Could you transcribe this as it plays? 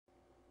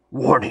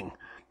Warning,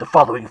 the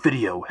following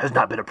video has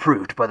not been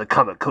approved by the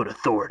Comic Code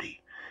Authority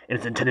and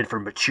is intended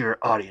for mature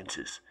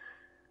audiences.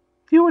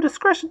 Viewer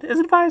discretion is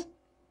advised.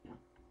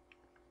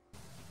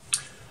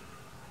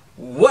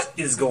 What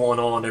is going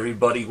on,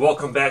 everybody?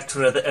 Welcome back to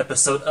another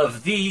episode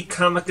of The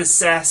Comic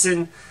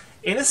Assassin.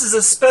 And this is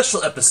a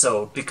special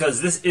episode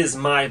because this is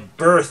my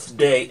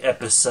birthday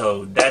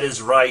episode. That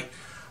is right.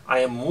 I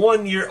am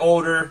 1 year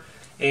older,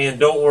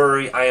 and don't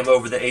worry, I am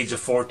over the age of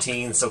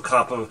 14, so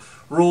COPPA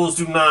rules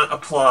do not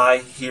apply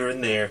here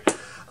and there.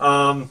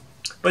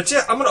 But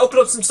yeah, I'm going to open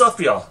up some stuff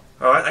for y'all.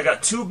 Alright, I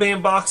got 2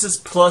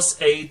 BamBoxes plus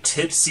a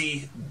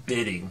Tipsy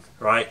Bidding.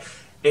 Right?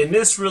 And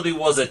this really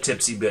was a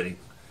Tipsy Bidding.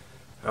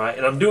 Alright,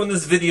 and I'm doing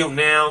this video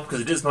now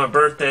because it is my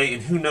birthday,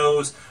 and who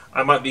knows,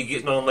 I might be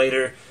getting on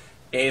later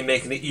and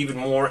making an even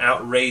more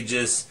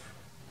outrageous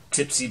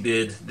Tipsy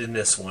bid than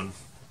this one.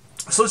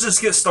 So let's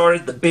just get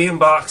started. The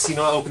BamBox, you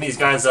know, I open these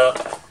guys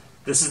up.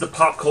 This is the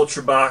pop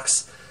culture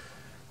box.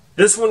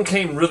 This one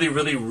came really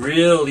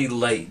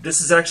late. This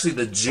is actually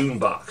the June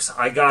box.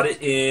 I got it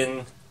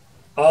in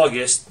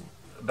August,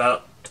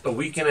 about a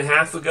week and a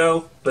half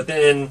ago, but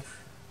then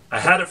I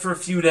had it for a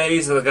few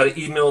days and I got an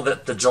email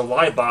that the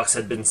July box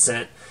had been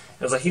sent.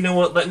 I was like, you know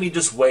what, let me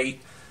just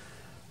wait.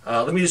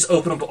 Let me just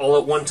open them all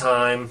at one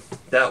time.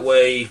 That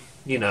way,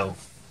 you know,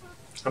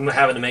 I'm not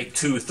having to make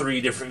 2 or 3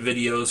 different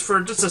videos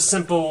for just a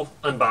simple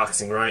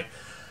unboxing, right?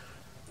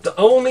 The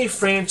only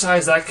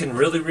franchise I can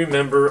really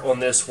remember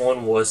on this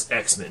one was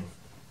X-Men.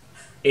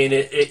 And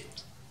it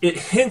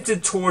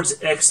hinted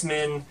towards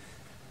X-Men,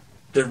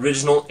 the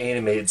original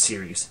animated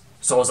series.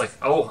 So I was like,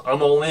 oh,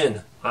 I'm all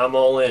in. I'm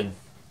all in.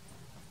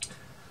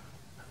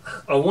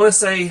 I want to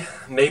say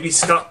maybe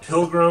Scott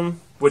Pilgrim,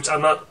 which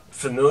I'm not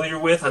familiar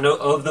with. I know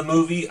of the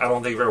movie. I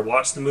don't think I've ever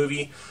watched the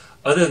movie.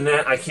 Other than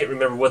that, I can't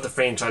remember what the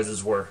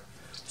franchises were.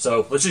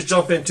 So let's just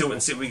jump into it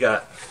and see what we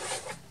got.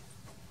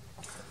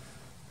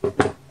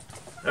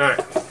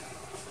 Alright.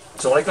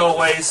 So like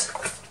always,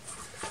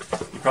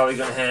 you're probably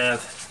going to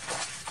have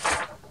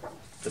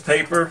the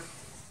paper.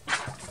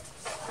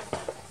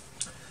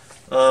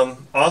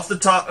 Off the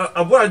top,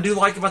 what I do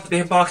like about the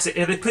BamBox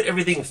is they put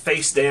everything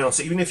face down,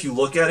 so even if you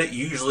look at it,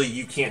 usually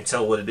you can't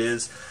tell what it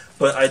is.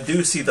 But I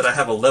do see that I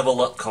have a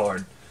level up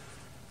card.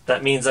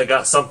 That means I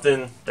got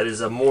something that is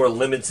a more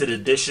limited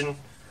edition.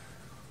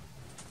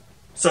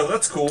 So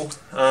that's cool.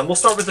 We'll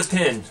start with the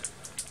pen.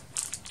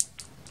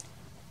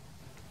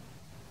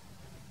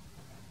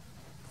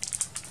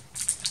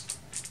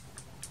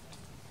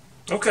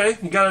 Okay,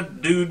 you got a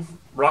dude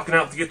rocking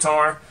out the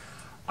guitar.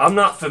 I'm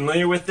not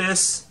familiar with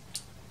this.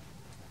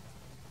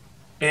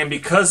 And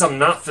because I'm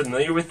not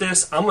familiar with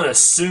this, I'm going to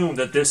assume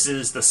that this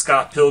is the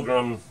Scott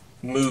Pilgrim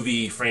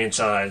movie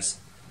franchise.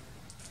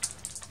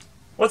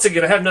 Once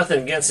again, I have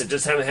nothing against it,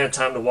 just haven't had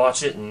time to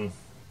watch it, and,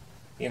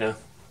 you know,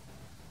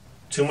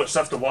 too much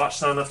stuff to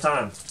watch, not enough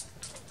time.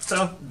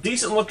 So,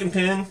 decent looking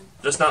pen,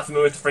 just not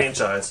familiar with the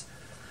franchise.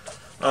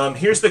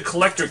 Here's the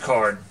collector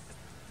card.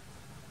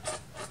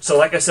 So,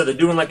 like I said, they're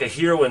doing like a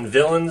hero and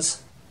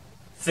villains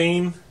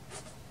theme.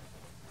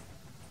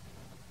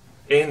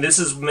 And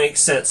this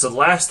makes sense. So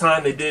last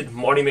time they did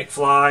Marty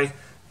McFly,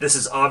 this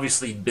is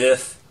obviously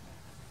Biff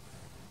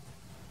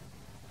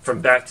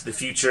from Back to the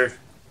Future.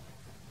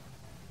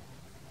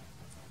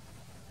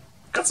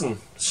 Got some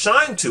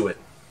shine to it.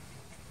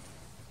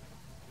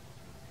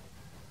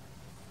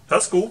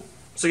 That's cool.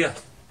 So yeah,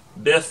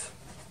 Biff.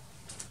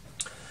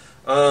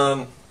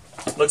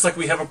 Looks like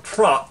we have a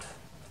prop.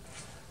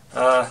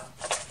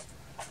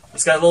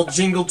 It's got a little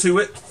jingle to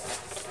it.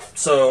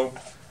 So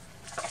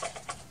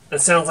it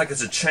sounds like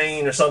it's a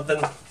chain or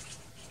something.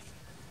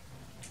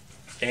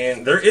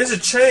 And there is a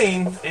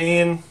chain,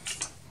 and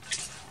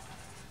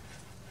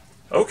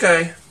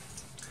okay.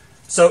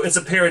 So it's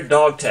a pair of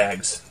dog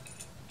tags.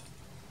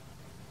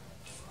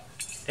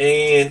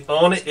 And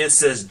on it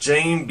says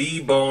Jane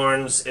B.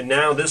 Barnes, and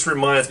now this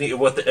reminds me of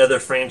what the other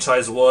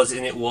franchise was,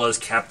 and it was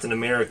Captain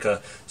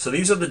America. So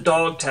these are the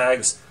dog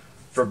tags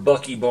for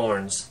Bucky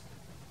Barnes.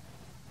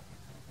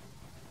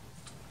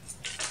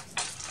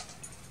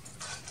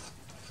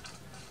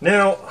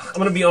 Now, I'm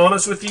going to be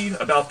honest with you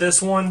about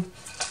this one.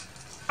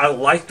 I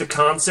like the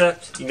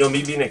concept. You know,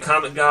 me being a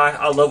comic guy,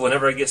 I love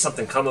whenever I get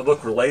something comic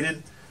book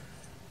related.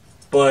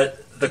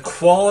 But the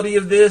quality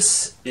of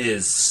this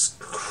is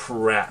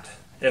crap.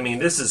 I mean,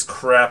 this is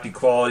crappy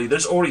quality.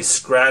 There's already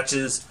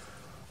scratches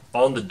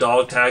on the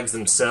dog tags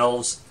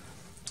themselves.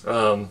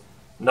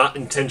 Not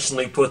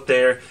intentionally put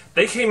there.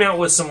 They came out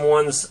with some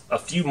ones a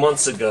few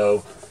months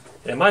ago.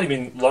 It might have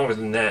been longer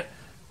than that.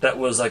 That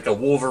was like a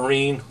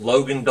Wolverine,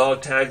 Logan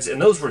dog tags,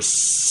 and those were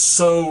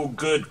so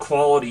good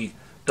quality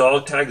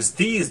dog tags.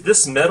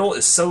 This metal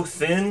is so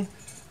thin.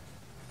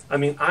 I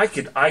mean, I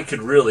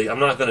could really, I'm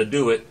not going to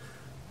do it.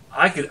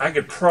 I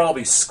could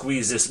probably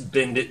squeeze this,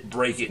 bend it,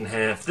 break it in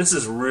half. This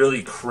is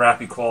really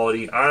crappy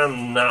quality.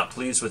 I'm not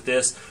pleased with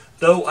this,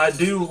 though I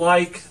do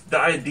like the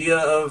idea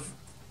of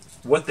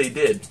what they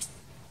did.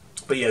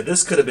 But yeah,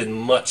 this could have been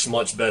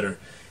much better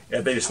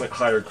if they just went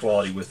higher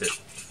quality with it.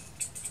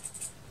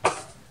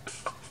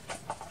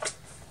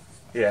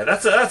 Yeah,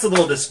 that's a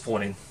little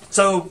disappointing.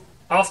 So,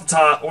 off the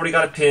top, already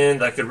got a pin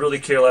that I could really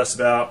care less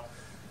about.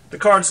 The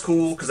card's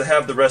cool because I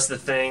have the rest of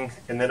the thing,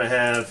 and then I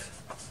have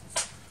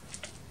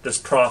this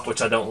prop,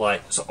 which I don't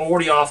like. So,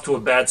 already off to a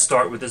bad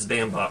start with this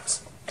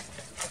BamBox.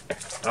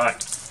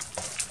 Alright,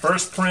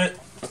 first print.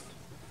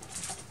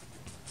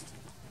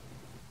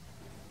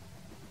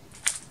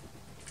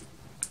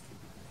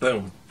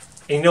 Boom.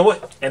 And you know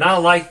what? And I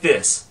like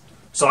this.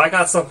 So I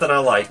got something I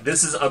like.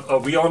 This is,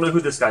 we all know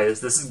who this guy is.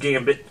 This is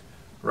Gambit,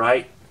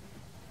 right?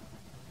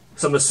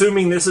 So I'm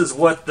assuming this is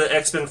what the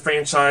X-Men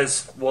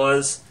franchise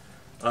was.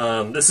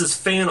 This is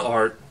fan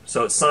art.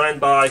 So it's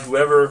signed by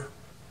whoever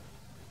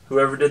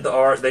did the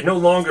art. They no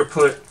longer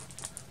put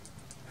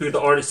who the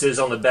artist is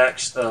on the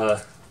back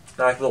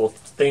little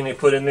thing they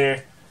put in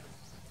there.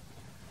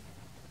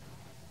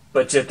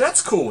 But yeah,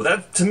 that's cool.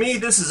 That, to me,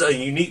 this is a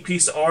unique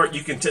piece of art.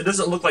 You can it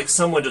doesn't look like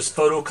someone just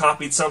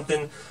photocopied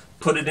something,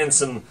 put it in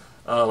some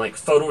like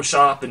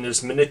Photoshop and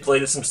just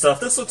manipulated some stuff.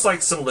 This looks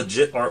like some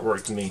legit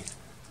artwork to me,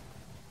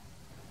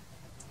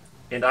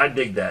 and I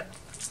dig that.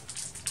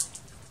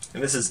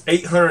 And this is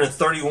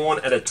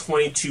 831 out of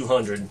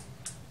 2200.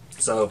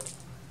 So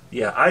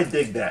yeah, I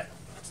dig that.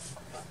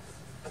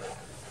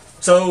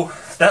 So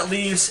that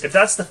leaves, if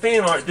that's the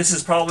fan art, this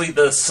is probably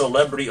the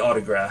celebrity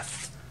autograph.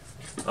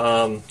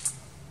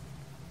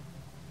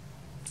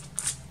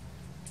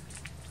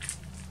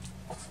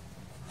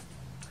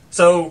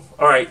 So,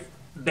 alright,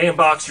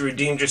 BamBox, you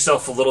redeemed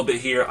yourself a little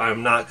bit here,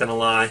 I'm not going to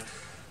lie.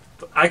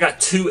 But I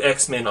got 2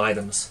 X-Men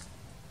items.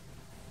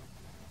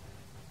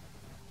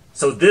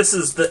 So this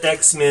is the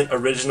X-Men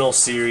original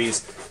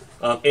series,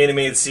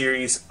 animated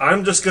series.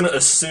 I'm just going to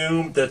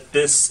assume that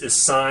this is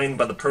signed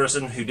by the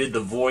person who did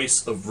the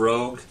voice of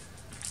Rogue.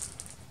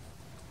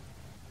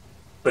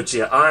 But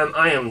yeah,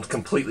 I am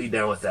completely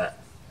down with that.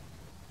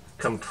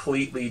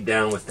 Completely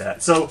down with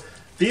that. So,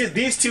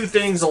 these 2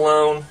 things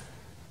alone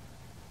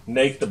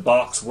make the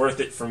box worth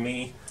it for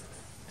me.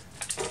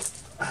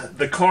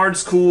 The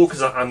card's cool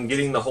because I'm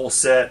getting the whole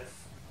set.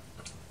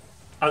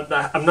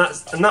 I'm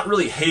not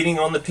really hating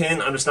on the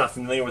pin. I'm just not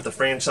familiar with the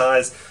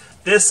franchise.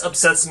 This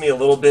upsets me a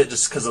little bit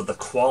just because of the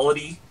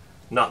quality,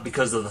 not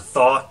because of the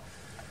thought.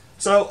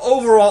 So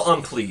overall,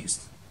 I'm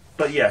pleased.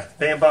 But yeah,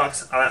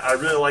 BamBox, I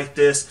really like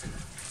this.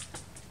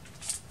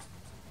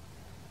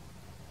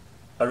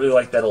 I really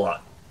like that a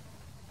lot.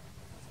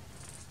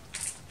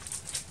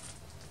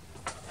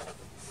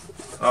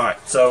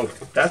 Alright, so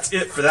that's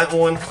it for that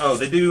one. Oh,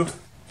 they do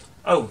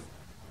have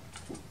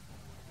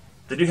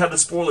the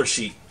spoiler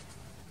sheet.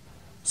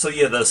 So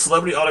yeah, the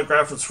celebrity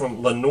autograph was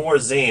from Lenore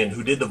Zan,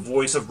 who did the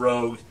voice of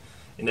Rogue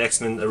in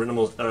X-Men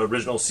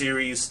original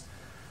series.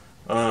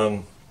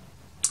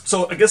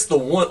 So I guess the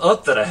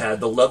one-up that I had,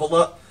 the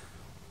level-up,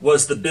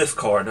 was the Biff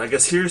card. I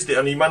guess here's the,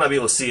 I mean, you might not be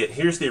able to see it.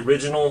 Here's the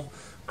original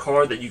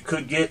card that you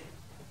could get,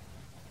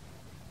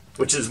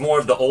 which is more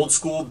of the old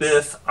school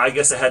Biff. I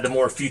guess it had the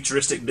more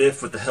futuristic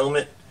Biff with the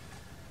helmet.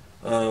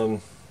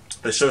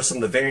 They show some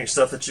of the variant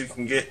stuff that you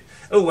can get.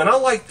 Oh, and I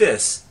like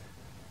this.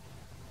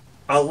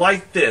 I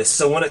like this.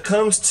 So when it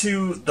comes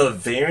to the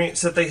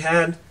variants that they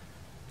had,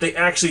 they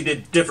actually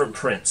did different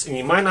prints. And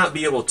you might not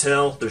be able to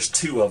tell, there's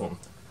 2 of them.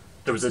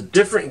 There was a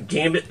different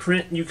Gambit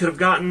print you could have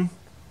gotten,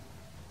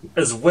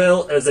 as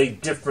well as a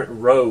different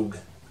Rogue.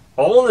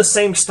 All in the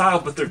same style,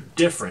 but they're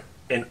different.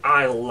 And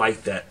I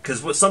like that,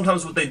 because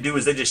sometimes what they do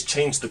is they just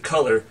change the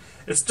color.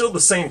 It's still the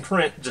same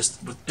print,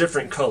 just with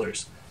different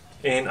colors.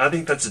 And I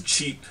think that's a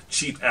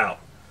cheap out.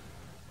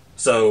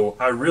 So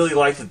I really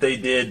like that they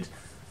did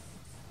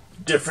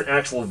different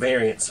actual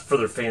variants for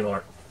their fan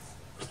art.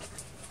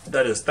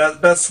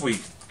 That's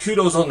sweet.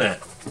 Kudos on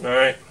that.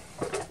 Alright.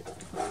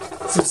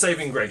 Some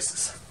saving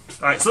graces.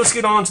 Alright, so let's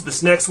get on to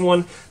this next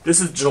one.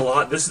 This is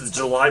July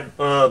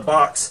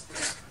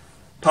box.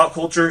 Pop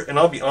culture, and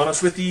I'll be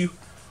honest with you,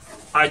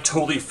 I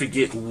totally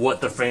forget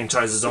what the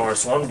franchises are,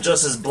 so I'm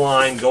just as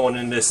blind going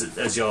in this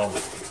as y'all.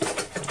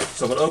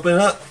 So I'm going to open it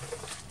up.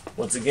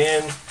 Once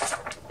again,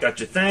 got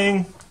your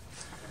thing.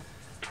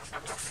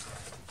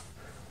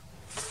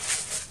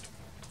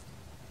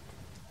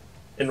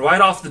 And right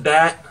off the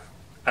bat,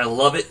 I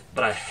love it,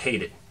 but I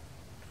hate it.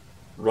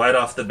 Right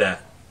off the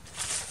bat.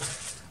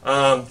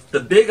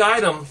 The big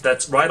item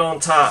that's right on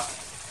top,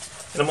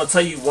 and I'm going to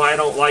tell you why I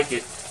don't like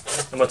it.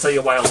 I'm going to tell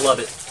you why I love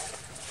it.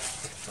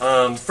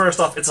 First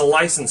off, it's a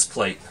license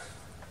plate.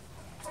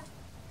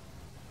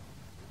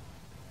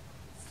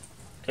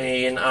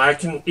 And I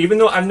can, even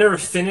though I've never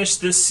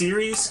finished this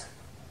series,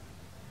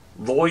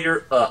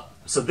 Lawyer Up.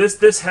 So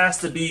this has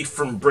to be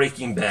from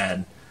Breaking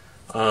Bad.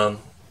 I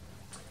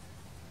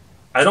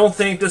don't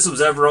think this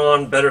was ever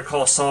on Better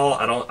Call Saul.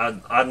 I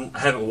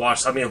haven't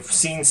watched. I mean, I've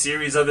seen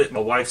series of it. My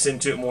wife's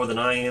into it more than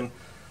I am.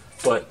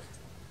 But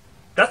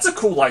that's a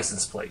cool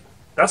license plate.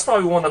 That's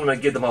probably one I'm going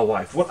to give to my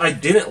wife. What I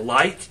didn't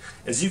like,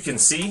 as you can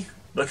see,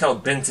 look how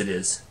bent it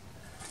is.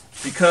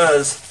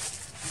 Because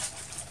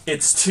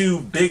it's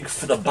too big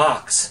for the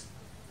box.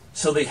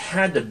 So they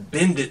had to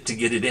bend it to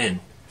get it in.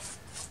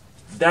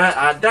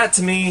 That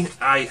to me,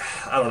 I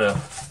don't know.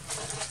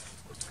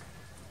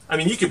 I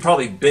mean, you could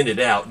probably bend it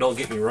out, don't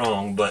get me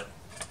wrong, but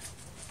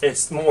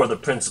it's more the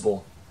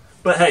principle.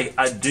 But hey,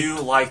 I do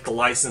like the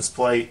license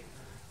plate.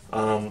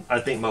 I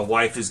think my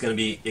wife is going to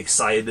be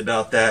excited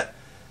about that.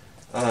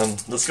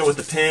 Let's go with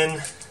the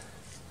pin.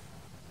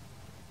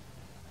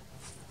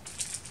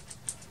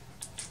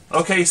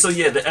 Okay, so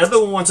yeah, the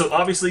other one, so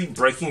obviously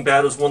Breaking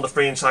Bad was one of the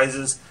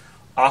franchises.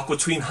 Aqua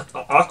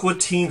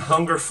Teen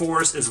Hunger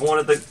Force is one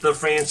of the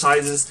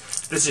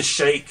franchises. This is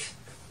Shake.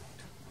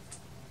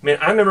 Man,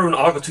 I remember when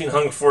Aqua Teen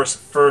Hunger Force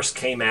first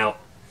came out.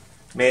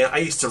 Man, I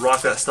used to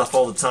rock that stuff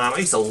all the time. I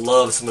used to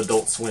love some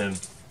Adult Swim.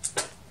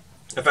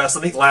 In fact, I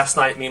think last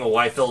night me and my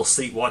wife fell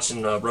asleep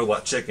watching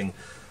Robot Chicken.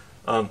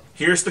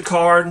 Here's the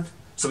card.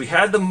 So we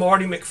had the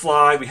Marty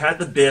McFly, we had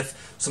the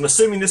Biff. So I'm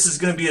assuming this is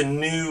going to be a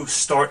new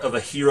start of a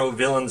hero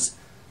villains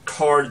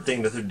card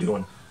thing that they're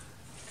doing.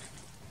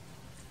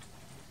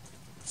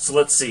 So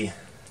let's see.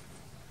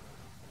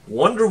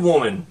 Wonder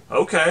Woman.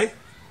 Okay.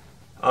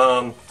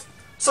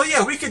 So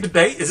yeah, we could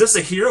debate. Is this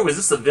a hero? Is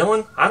this a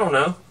villain? I don't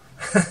know.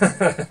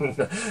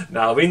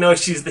 No, we know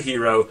she's the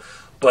hero.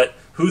 But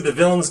who the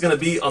villain's going to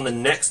be on the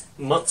next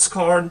month's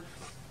card,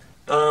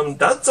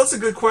 that's a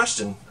good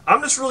question.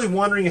 I'm just really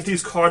wondering if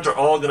these cards are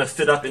all going to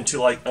fit up into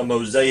like a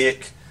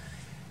mosaic,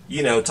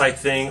 you know, type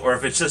thing, or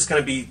if it's just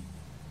going to be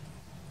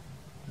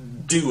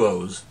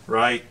duos,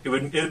 right?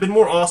 It'd have been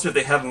more awesome if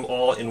they have them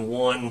all in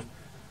one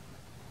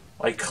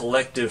like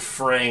collective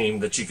frame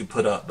that you could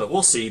put up, but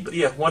we'll see. But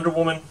yeah, Wonder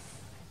Woman,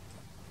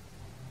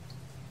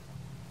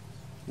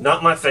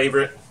 not my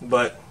favorite,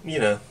 but you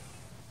know,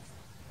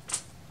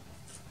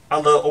 I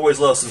always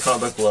love some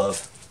comic book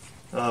love.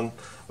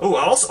 Oh,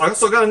 I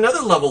also got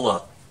another level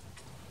up.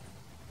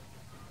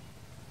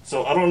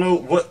 So I don't know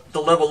what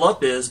the level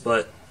up is,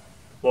 but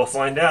we'll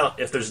find out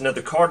if there's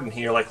another card in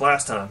here like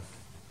last time.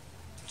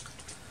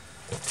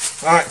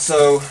 Alright,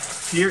 so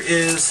here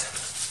is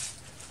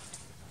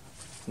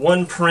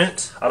one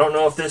print. I don't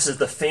know if this is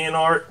the fan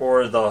art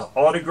or the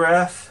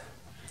autograph.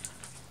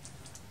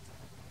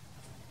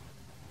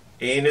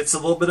 And it's a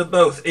little bit of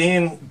both.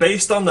 And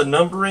based on the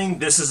numbering,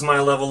 this is my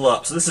level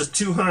up. So this is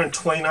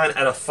 229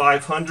 out of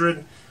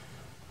 500.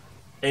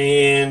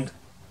 And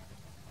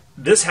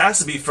this has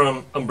to be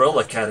from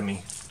Umbrella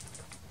Academy.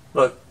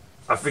 Look,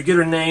 I forget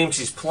her name.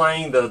 She's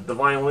playing the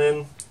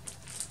violin.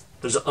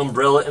 There's an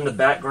umbrella in the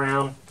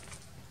background.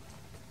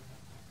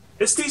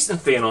 It's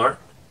decent fan art.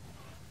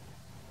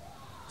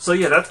 So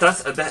yeah,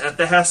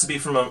 that has to be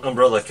from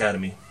Umbrella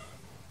Academy.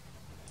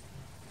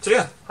 So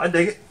yeah, I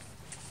dig it.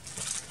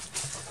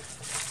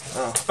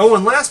 Oh,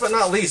 and last but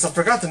not least, I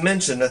forgot to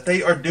mention that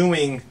they are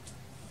doing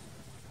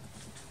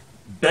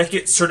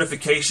Beckett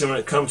certification when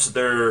it comes to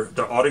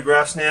their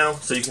autographs now.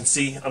 So you can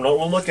see, I don't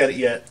want to look at it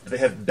yet, but they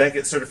have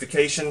Beckett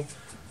certification.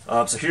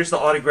 So here's the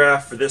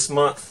autograph for this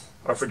month,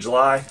 or for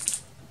July.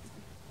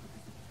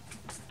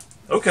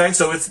 Okay,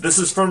 so this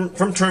is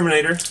from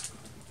Terminator,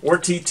 or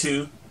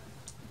T2.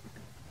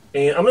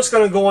 And I'm just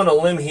going to go on a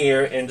limb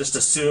here and just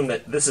assume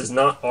that this is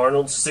not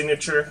Arnold's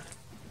signature.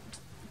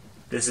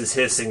 This is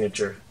his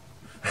signature.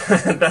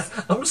 I'm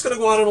just going to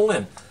go out on a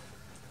limb.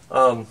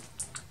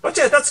 But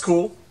yeah, that's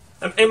cool.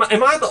 Am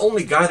I the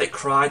only guy that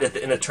cried at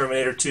the end of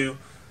Terminator 2?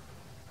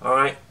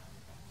 Alright?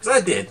 Because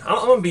I did.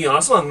 I'm going to be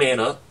honest. I'm going to man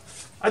up.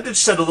 I did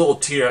shed a little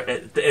tear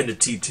at the end of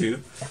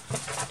T2.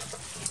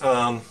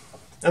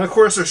 And of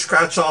course, there's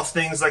scratch-off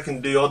things I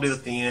can do. I'll do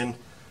at the end.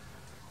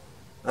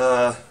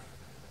 Let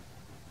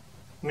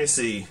me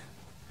see.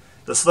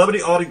 The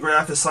celebrity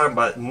autograph is signed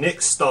by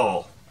Nick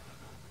Stahl,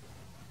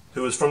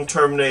 who is from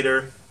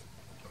Terminator.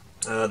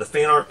 The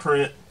fan art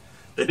print.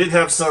 They did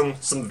have some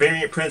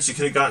variant prints. You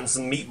could have gotten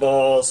some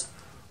Meatballs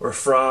or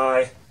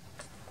Fry.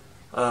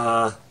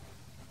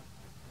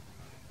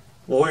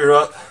 Lawyer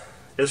Up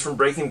is from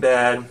Breaking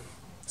Bad.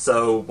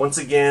 So once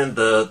again,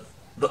 the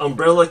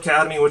Umbrella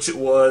Academy, which it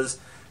was,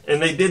 and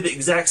they did the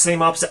exact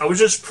same opposite. I was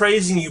just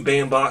praising you,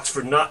 BamBox,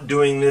 for not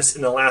doing this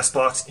in the last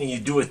box, and you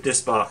do it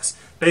this box.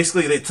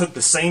 Basically, they took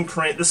the same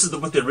print. This is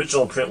what the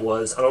original print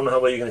was. I don't know how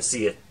well you're going to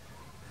see it.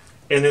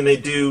 And then they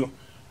do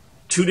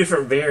two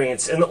different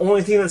variants, and the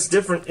only thing that's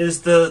different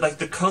is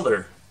the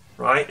color,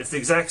 right? It's the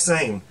exact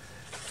same.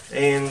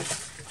 And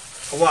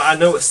while I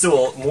know it's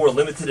still a more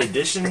limited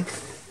edition,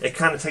 it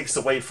kind of takes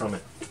away from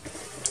it.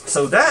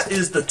 So that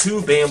is the two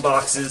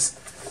BamBoxes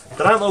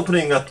that I'm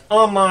opening up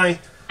on my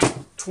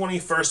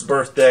 21st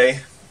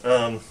birthday.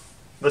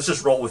 Let's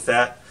just roll with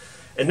that.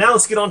 And now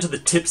let's get on to the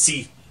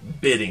Tipsy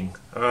Bidding.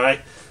 All right,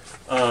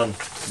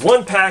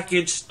 one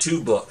package,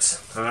 2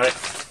 books. All right.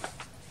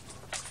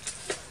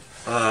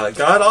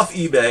 Got it off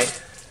eBay.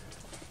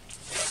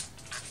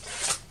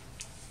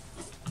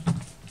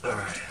 All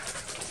right.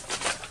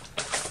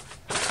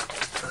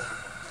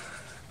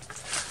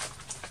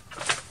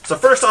 So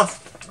first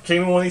off,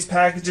 came in one of these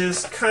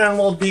packages, kind of a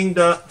little dinged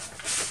up.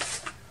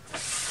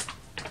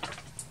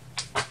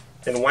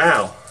 And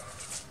wow.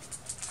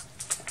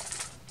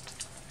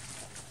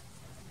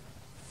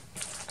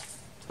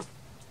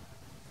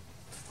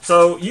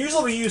 So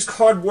usually we use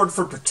cardboard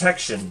for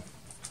protection,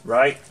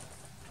 right?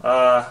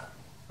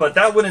 But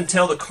that would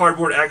entail the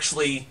cardboard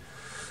actually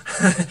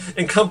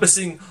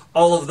encompassing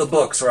all of the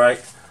books,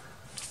 right?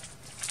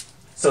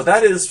 So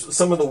that is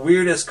some of the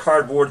weirdest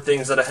cardboard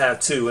things that I have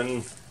too.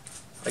 And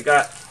I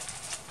got,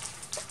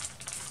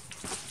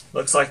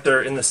 looks like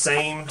they're in the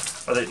same,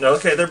 are they, no,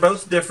 okay, they're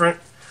both different.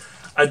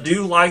 I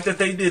do like that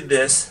they did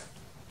this.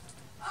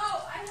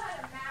 Oh, I had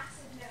a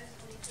massive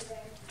nosebleed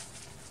today.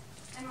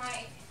 And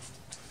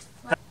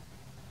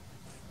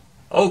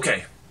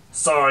Okay,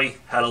 sorry,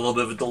 had a little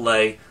bit of a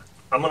delay.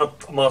 I'm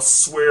gonna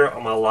swear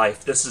on my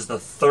life, this is the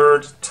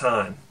third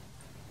time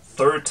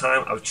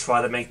I've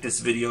tried to make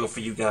this video for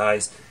you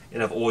guys,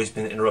 and I've always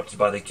been interrupted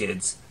by the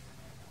kids.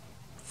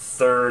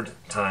 Third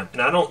time.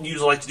 And I don't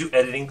usually like to do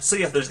editing, so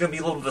yeah, there's gonna be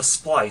a little bit of a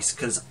splice,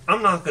 because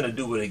I'm not gonna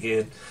do it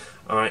again.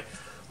 Alright.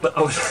 But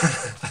I was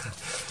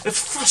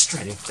it's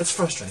frustrating. It's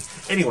frustrating.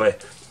 Anyway,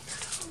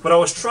 what I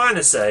was trying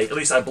to say, at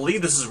least I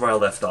believe this is where I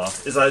left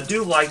off, is I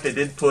do like they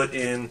did put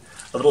in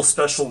a little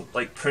special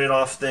like printed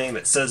off thing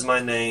that says my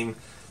name.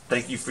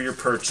 Thank you for your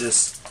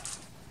purchase.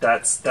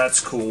 That's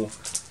cool.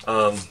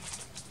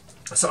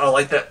 So I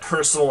like that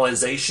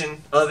personalization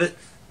of it.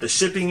 The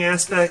shipping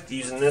aspect,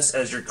 using this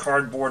as your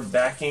cardboard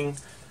backing,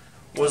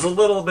 was a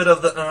little bit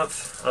of the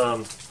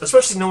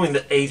especially knowing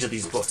the age of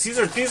these books. These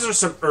are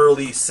some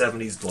early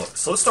 70s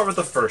books. So let's start with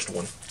the first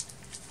one.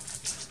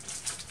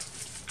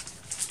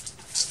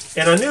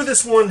 And I knew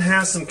this one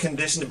has some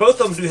condition.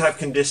 Both of them do have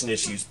condition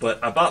issues,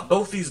 but I bought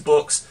both these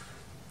books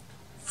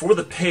for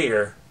the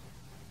pair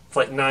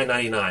for like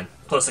 $9.99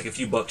 plus like a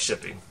few bucks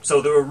shipping. So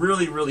they were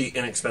really, really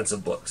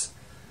inexpensive books.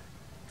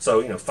 So,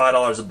 you know,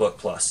 $5 a book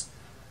plus.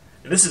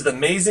 And this is The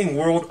Amazing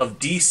World of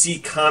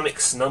DC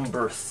Comics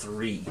number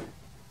 3.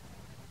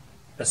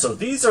 And so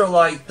these are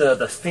like the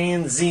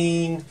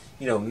fanzine,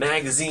 you know,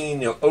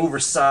 magazine, you know,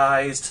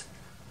 oversized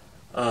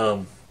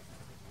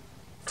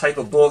type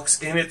of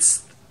books. And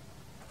it's,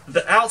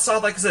 the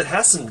outside, like I said,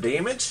 has some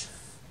damage.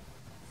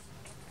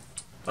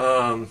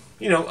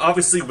 You know,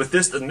 obviously with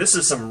this, and this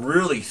is some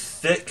really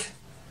thick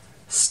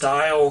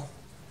style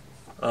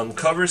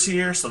covers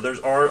here. So there's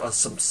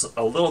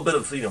a little bit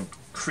of, you know,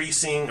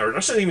 creasing, or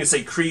I shouldn't even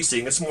say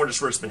creasing. It's more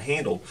just where it's been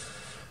handled.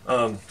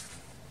 But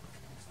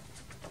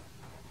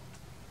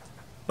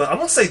I'm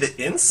going to say the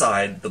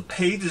inside, the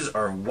pages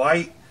are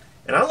white,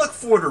 and I look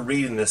forward to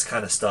reading this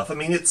kind of stuff. I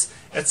mean, it's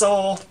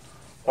all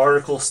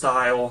article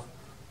style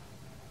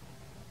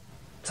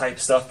type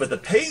stuff, but the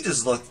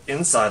pages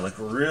inside look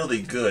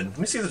really good. Let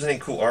me see if there's any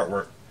cool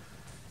artwork.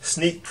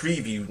 Sneak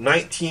preview,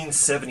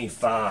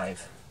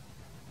 1975.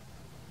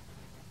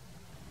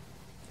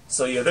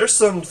 So yeah, there's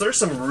some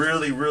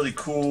really, really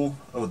cool.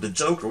 Oh, the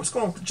Joker. What's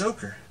going on with the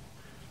Joker?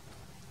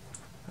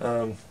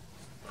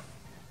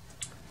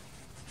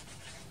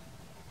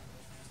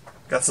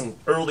 Got some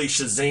early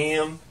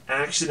Shazam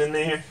action in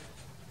there.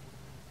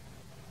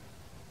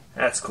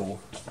 That's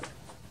cool.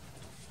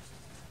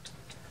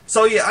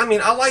 So yeah, I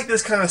mean, I like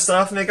this kind of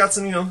stuff, and they got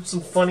some, you know,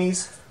 some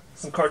funnies,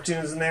 some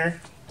cartoons in there.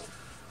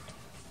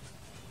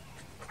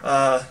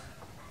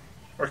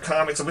 Or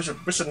comics. I wish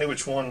I knew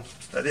which one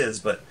that is,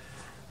 but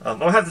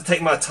I'll have to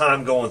take my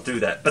time going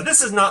through that. But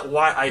this is not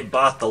why I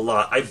bought the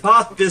lot. I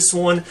bought this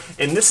one,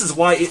 and this is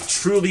why it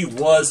truly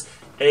was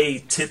a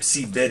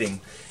Tipsy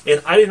Bidding.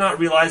 And I did not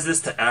realize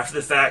this till after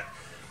the fact.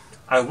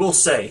 I will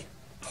say,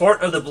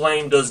 part of the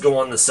blame does go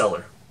on the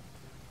seller,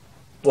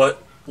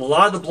 but a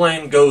lot of the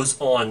blame goes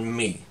on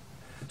me.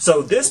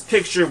 So this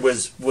picture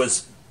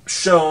was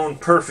shown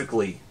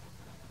perfectly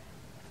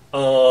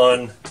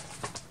on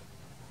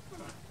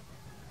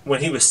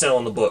when he was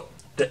selling the book.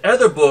 The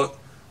other book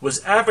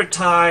was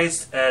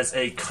advertised as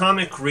a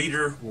Comic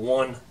Reader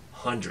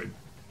 100.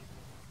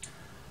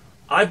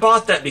 I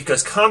bought that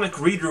because Comic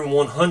Reader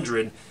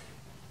 100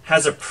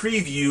 has a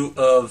preview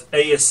of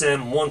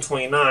ASM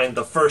 129,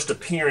 the first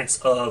appearance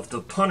of the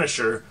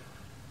Punisher,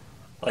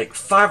 like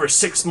 5 or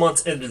 6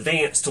 months in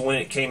advance to when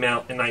it came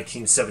out in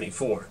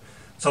 1974.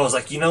 So I was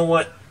like, you know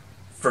what?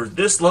 For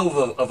this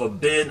low of a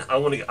bid, I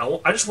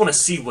just want to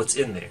see what's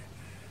in there,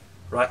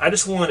 right? I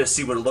just wanted to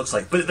see what it looks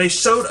like. But they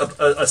showed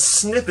a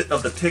snippet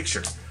of the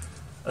picture,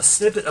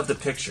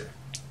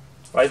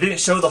 right? They didn't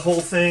show the whole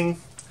thing.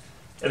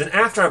 And then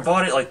after I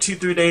bought it, like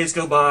 2-3 days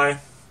go by,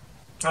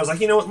 I was like,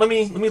 you know what? Let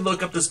me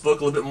look up this book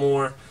a little bit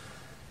more.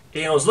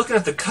 And I was looking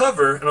at the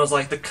cover, and I was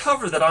like, the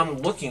cover that I'm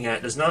looking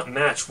at does not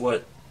match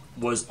what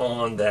was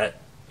on that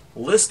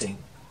listing.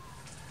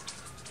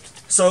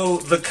 So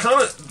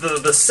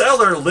the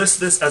seller lists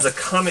this as a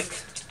Comic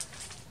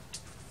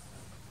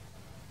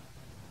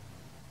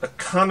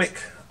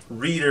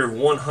Reader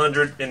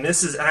 100, and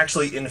this is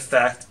actually in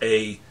fact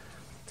a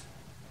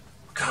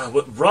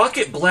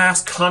Rocket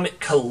Blast Comic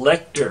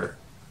Collector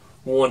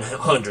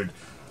 100.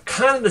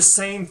 Kind of the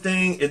same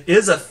thing. It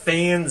is a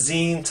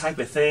fanzine type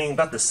of thing,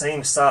 about the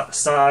same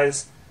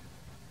size.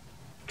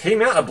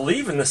 Came out, I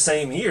believe, in the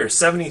same year,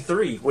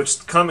 73,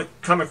 which Comic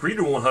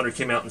Reader 100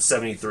 came out in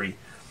 73.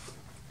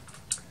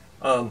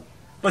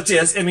 But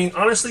yes, I mean,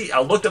 honestly, I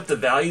looked up the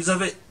values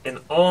of it, and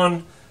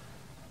on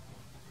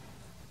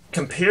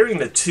comparing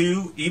the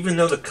two, even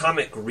though the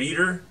Comic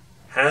Reader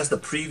has the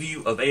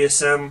preview of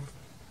ASM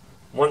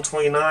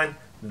 129,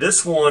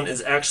 This one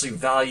is actually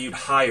valued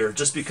higher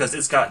just because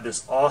it's got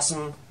this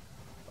awesome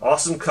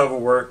cover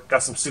work,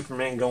 got some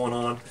Superman going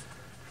on.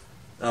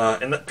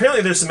 And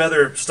apparently there's some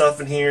other stuff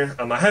in here.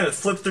 I haven't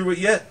flipped through it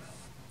yet.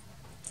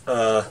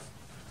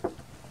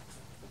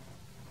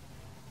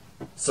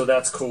 So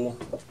that's cool.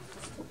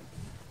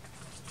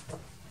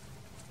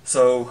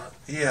 So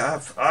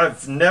yeah,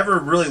 I've never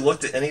really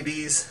looked at any of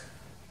these.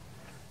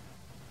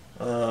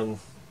 Let's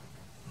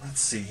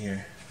see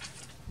here.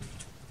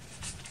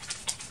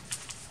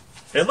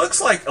 It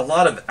looks like a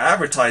lot of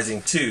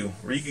advertising too,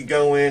 where you could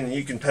go in and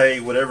you can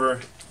pay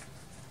whatever,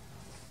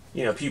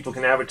 you know, people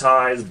can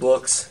advertise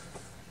books.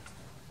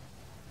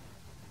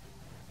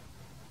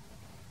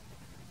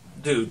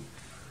 Dude,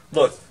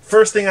 look,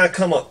 first thing I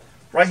come up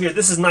right here,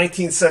 this is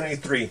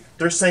 1973.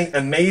 They're saying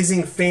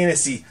Amazing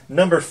Fantasy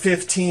number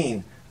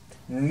 15,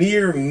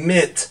 near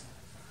mint,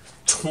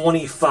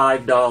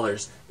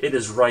 $25. It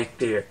is right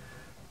there.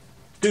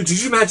 Dude,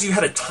 did you imagine you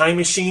had a time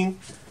machine?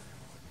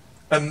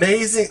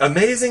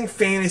 Amazing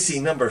Fantasy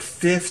number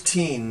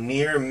 15,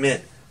 near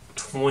mint,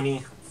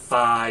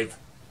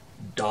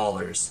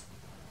 $25.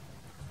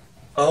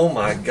 Oh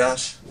my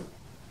gosh.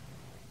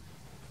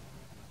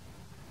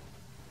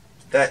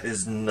 That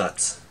is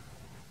nuts.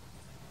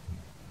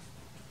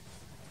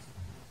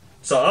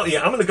 So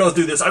yeah, I'm going to go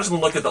through this. I just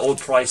want to look at the old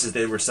prices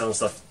they were selling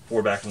stuff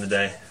for back in the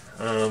day.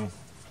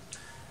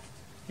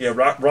 Yeah,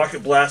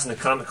 Rocket Blast and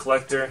the Comic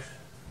Collector.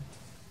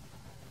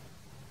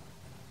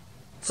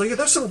 So yeah,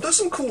 there's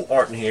some cool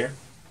art in here.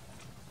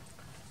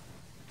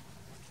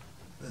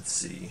 Let's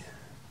see.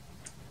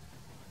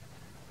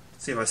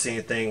 See if I see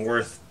anything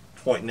worth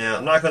pointing out.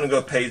 I'm not going to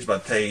go page by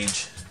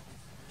page.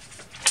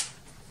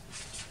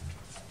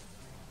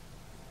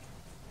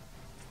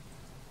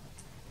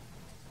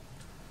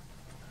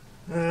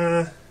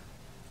 I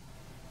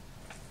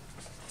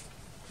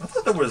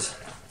thought there was.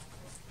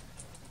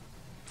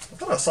 I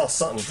thought I saw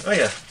something. Oh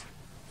yeah.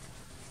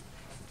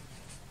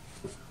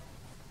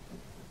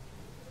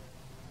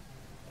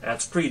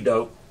 That's pretty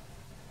dope.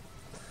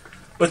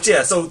 But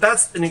yeah, so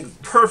that's a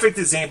perfect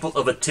example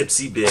of a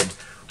tipsy bid,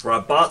 where I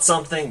bought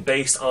something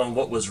based on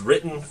what was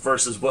written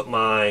versus what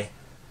I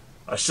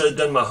should have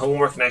done my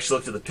homework and actually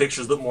looked at the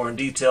pictures a little more in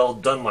detail,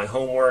 done my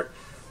homework.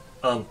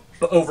 But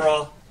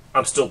overall,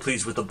 I'm still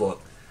pleased with the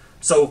book.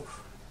 So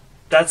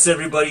that's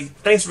everybody.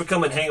 Thanks for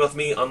coming and hanging with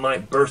me on my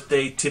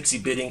birthday tipsy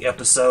bidding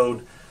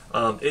episode.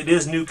 It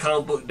is New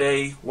Comic Book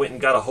Day. Went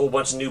and got a whole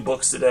bunch of new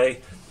books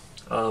today.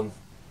 And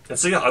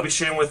so yeah, I'll be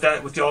sharing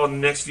that with y'all in the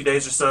next few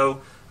days or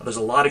so. There's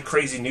a lot of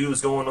crazy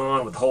news going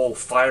on with the whole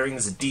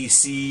firings of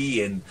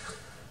DC and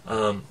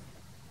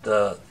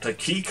the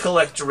key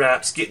collector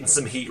apps getting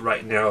some heat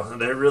right now.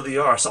 They really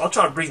are. So I'll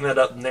try to bring that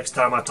up next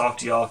time I talk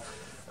to y'all.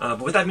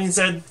 But with that being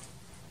said,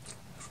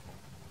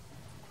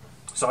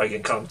 sorry,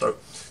 getting caught in the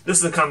throat. This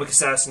is the Comic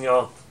Assassin,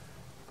 y'all.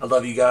 I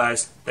love you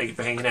guys. Thank you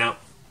for hanging out.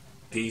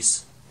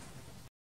 Peace.